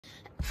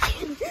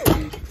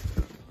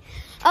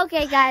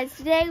Okay guys,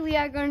 today we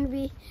are going to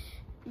be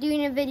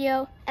doing a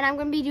video and I'm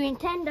going to be doing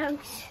 10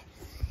 dunks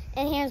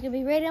and Hannah's going to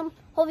be rating them.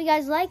 Hope you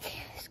guys like,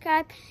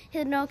 subscribe,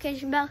 hit the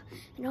notification bell,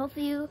 and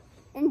hopefully you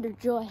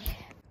enjoy.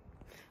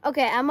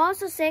 Okay, I'm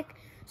also sick,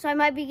 so I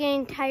might be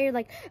getting tired,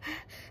 like,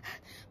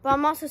 but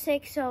I'm also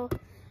sick, so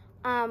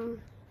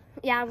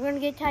yeah, I'm going to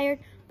get tired,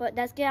 but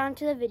let's get on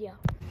to the video.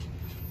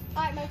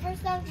 Alright, my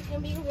first dunk is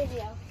going to be a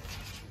video.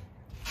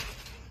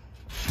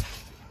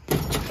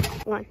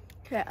 One.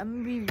 Okay, I'm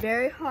gonna be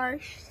very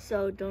harsh,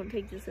 so don't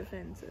take this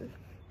offensive.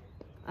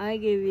 I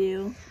give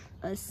you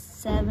a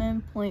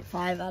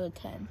 7.5 out of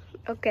 10.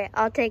 Okay,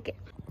 I'll take it.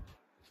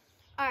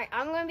 Alright,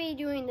 I'm gonna be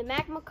doing the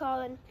Mac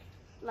McCullen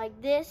like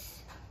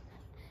this,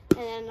 and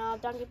then I'll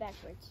dunk it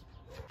backwards.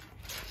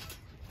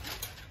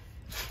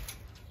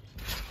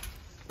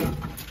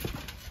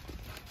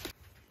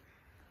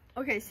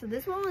 Okay, so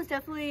this one was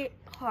definitely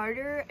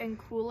harder and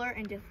cooler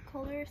and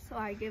difficulter, so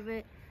I give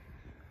it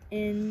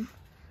an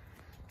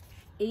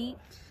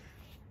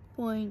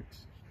 8.5.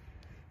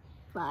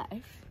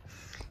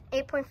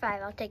 8.5,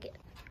 I'll take it.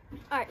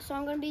 Alright, so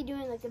I'm gonna be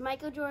doing like the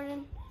Michael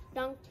Jordan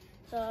dunk,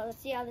 so let's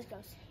see how this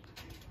goes.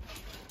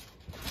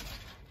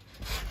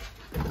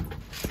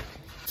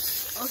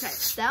 Okay,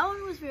 that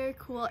one was very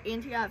cool,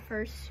 and he got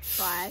first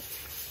try,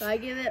 so I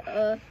give it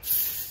a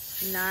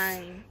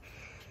 9.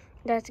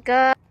 Let's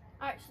go.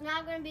 Alright, so now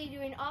I'm gonna be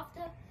doing off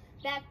the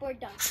backboard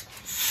dunk.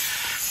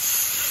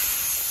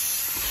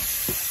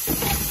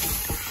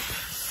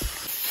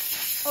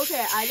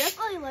 Okay, I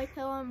definitely like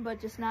that one, but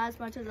just not as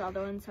much as the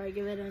other one, so I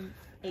give it an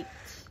 8.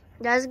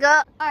 Let's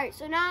go. Alright,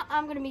 so now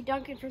I'm going to be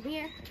dunking from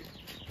here.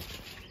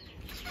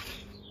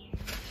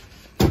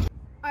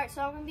 Alright,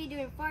 so I'm going to be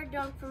doing far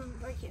dunk from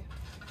right here.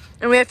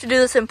 And we have to do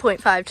this in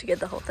 0.5 to get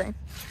the whole thing.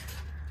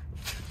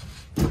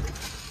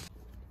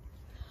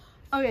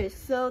 Okay,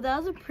 so that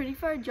was a pretty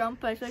far jump,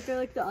 but I feel like I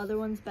like the other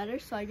ones better,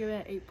 so I give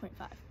it an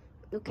 8.5.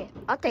 Okay,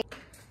 I'll take it.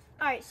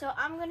 Alright, so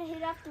I'm going to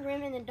hit off the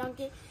rim and then dunk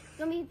it. It's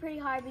going to be pretty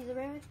hard because the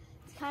rim is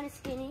kind of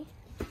skinny.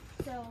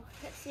 So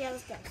let's see how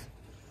this goes.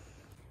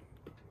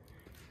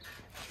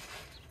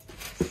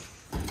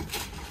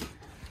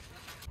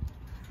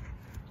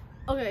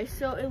 Okay,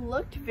 so it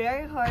looked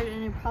very hard,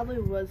 and it probably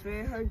was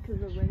very hard because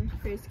the rim's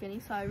pretty skinny,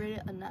 so I rate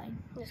it a 9.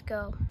 Let's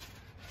go.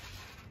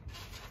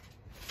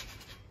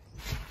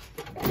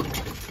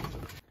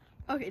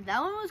 Okay,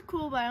 that one was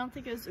cool, but I don't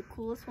think it was the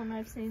coolest one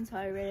I've seen, so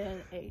I rated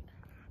it an 8.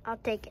 I'll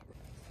take it.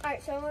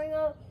 Alright, so I'm going to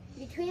go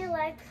between the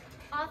legs,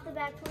 off the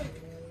backboard,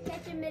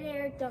 catch it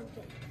midair, dunk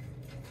it.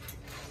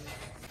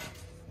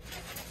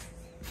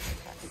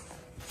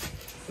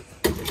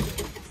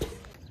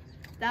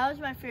 That was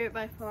my favorite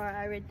by far.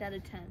 I rate that a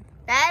 10.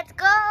 Let's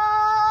go!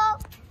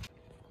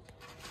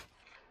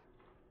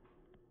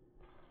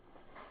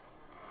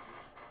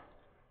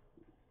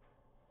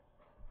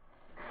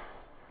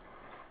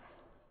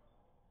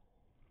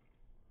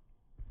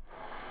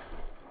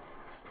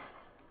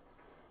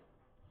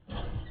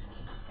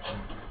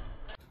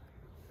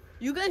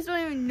 You guys don't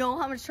even know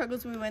how much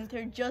struggles we went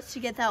through just to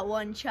get that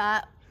one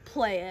shot.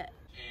 Play it.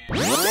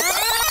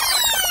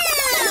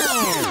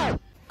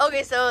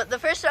 Okay, so the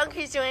first dunk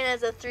he's doing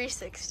is a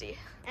 360.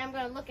 And I'm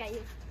going to look at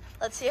you.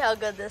 Let's see how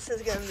good this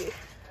is going to be.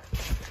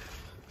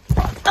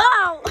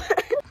 Oh!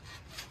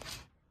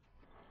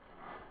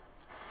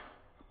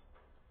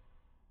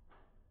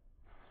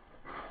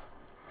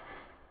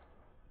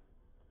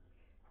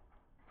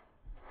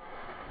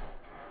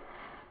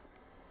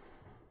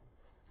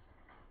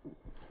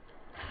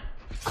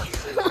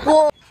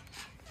 Whoa.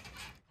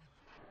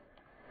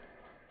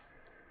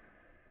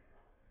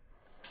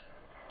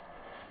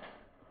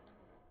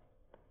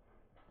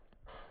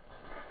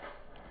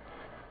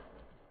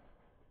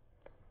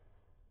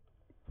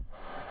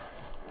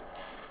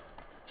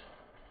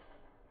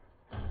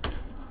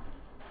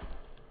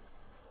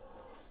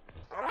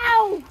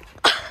 Ow!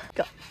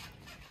 Go.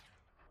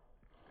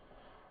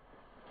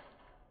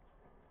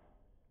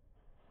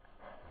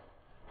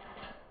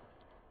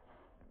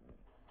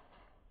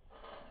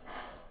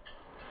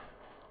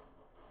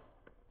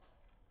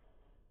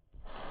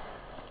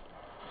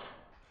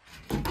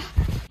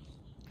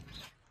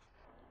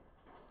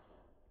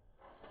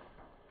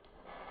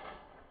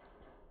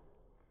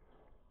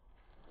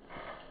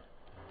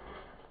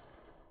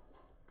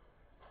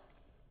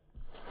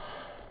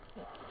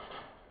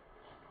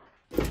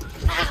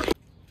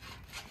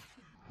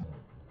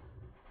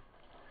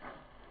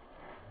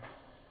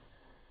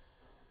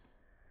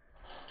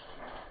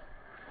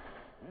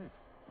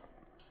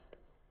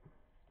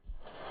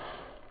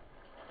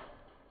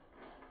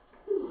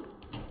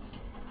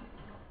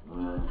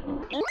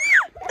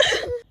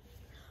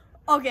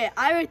 Okay,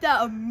 I rate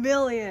that a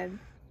million.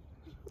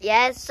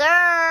 Yes,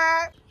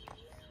 sir.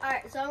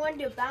 Alright, so I'm going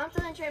to do bounce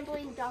on the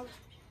trampoline, dunk.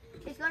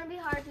 It's going to be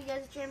hard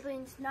because the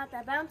trampoline's not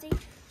that bouncy.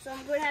 So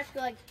I'm going to have to go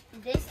like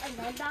this and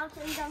then bounce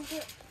and dunk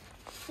it.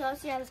 So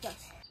let's see how this goes.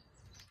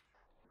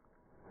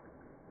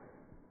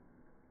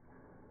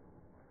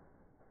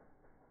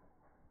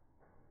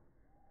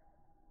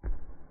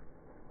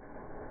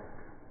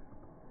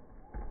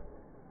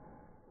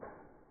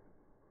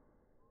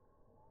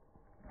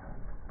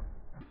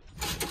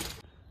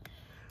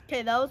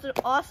 Okay, that was an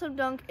awesome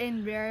dunk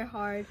and very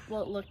hard.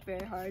 Well, it looked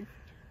very hard.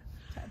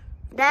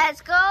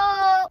 Let's go.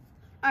 All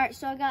right,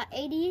 so I got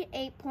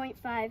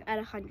 88.5 out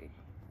of 100.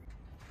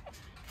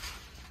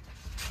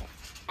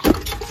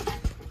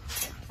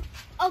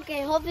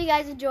 Okay, hope you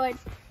guys enjoyed.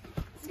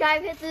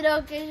 Subscribe, hit the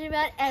notification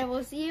bell, and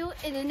we'll see you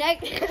in the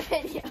next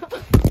video.